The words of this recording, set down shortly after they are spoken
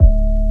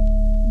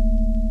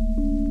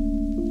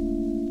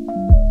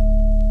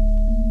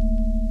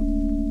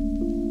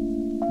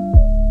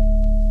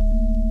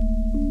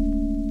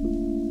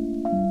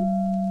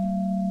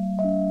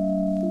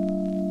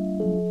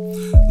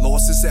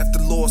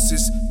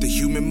causes. The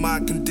human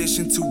mind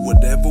conditioned to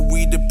whatever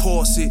we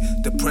deposit.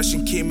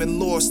 Depression came and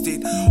lost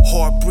it.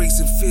 Heartbreaks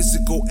and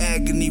physical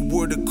agony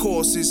were the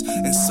causes.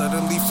 And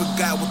suddenly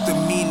forgot what the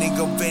meaning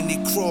of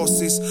any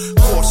cross is.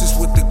 Cautious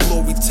with the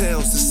glory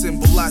tales to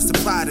symbolize the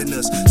pride in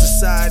us.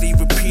 Society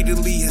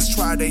repeatedly has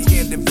tried their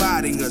hand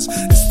dividing us.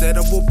 Instead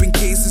of open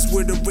cases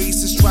where the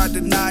racists try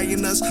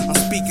denying us, I'm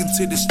speaking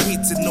to the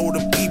streets and know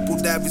the people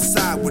that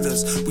reside with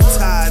us. We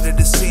tired of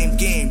the same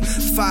game,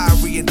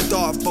 fiery and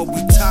dark, but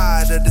we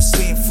tired of the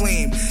same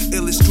flame.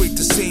 Illustrate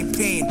the same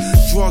pain.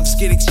 Drugs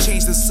get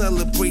exchanged and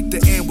celebrate the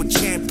end with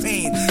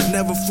champagne.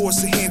 Never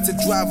force a hand to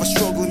drive a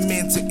struggling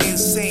man to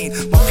insane.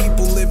 My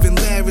people live in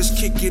lavish,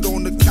 kick it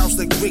on the couch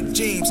like Rick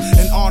James,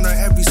 and honor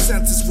every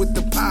sentence with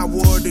the power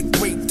of the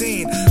Great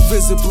Dane.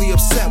 Visibly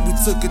upset, we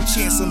took a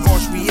chance on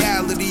harsh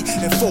reality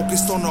and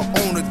focused on our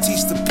own to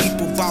teach the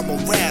people about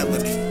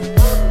morality.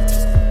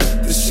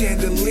 The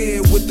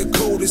chandelier with the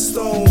coldest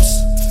stones,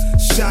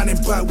 shining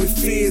bright with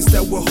fears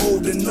that we're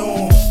holding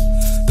on.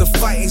 The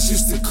fighting's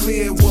just to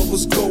clear what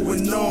was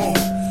going on.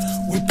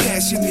 We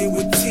passionate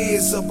with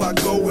tears about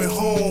going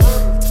home.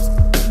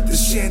 The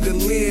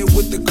chandelier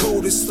with the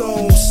coldest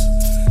stones,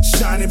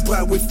 shining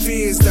bright with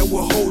fears that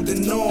we're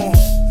holding on.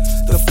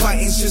 The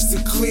fighting's just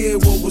to clear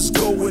what was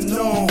going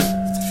on.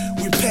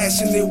 We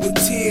passionate with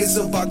tears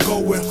about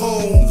going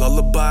home.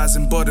 Lullabies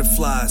and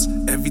butterflies,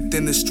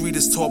 everything the street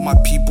has taught my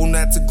people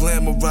not to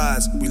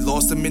glamorize. We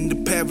lost them in the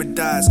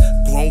paradise.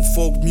 Grown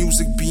folk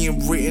music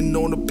being written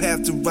on the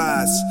path to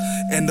rise.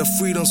 And the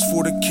freedoms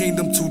for the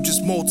kingdom to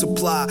just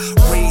multiply.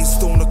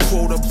 Raised on a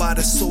quota by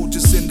the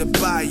soldiers in the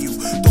bayou.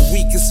 The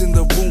weakest in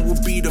the room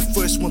will be the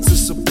first one to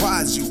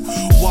surprise you.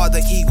 While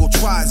the ego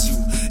tries you,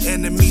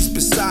 enemies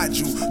beside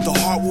you. The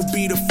heart will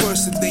be the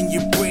first, and then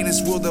your brain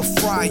is where they'll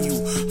fry you.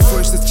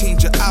 First to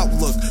change your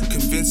outlook,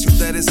 convince you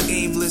that it's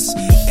aimless.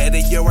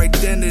 Edit your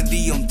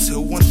identity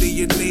until one day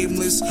you're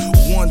nameless.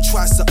 One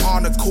tries to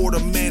honor quarter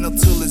man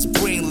until it's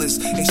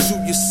brainless, and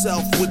shoot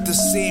yourself with the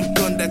same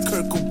gun that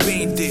Kurt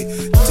Cobain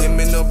did.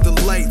 Dimming up the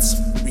lights,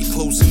 we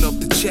closing up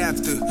the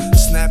chapter,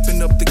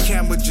 snapping up the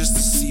camera just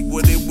to see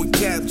what it would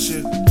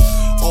capture.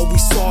 All we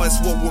saw is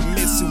what we're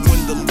missing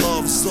when the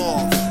love's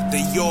off.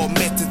 They all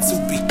meant it to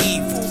be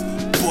evil,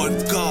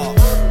 but God.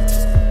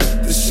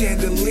 The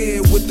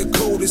chandelier with the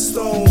coldest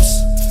stones,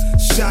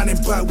 shining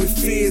bright with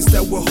fears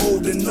that we're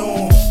holding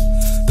on.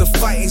 The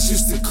fighting's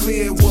just to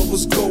clear what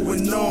was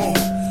going on.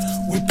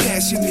 We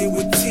passionate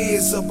with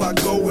tears about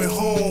going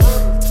home.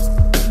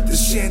 The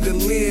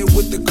chandelier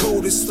with the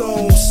coldest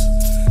stones,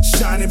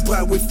 shining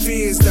bright with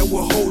fears that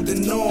we're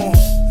holding on.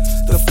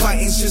 The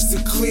fighting's just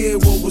to clear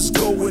what was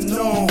going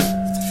on.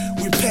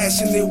 We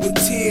passionate with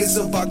tears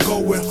about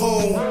going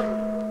home.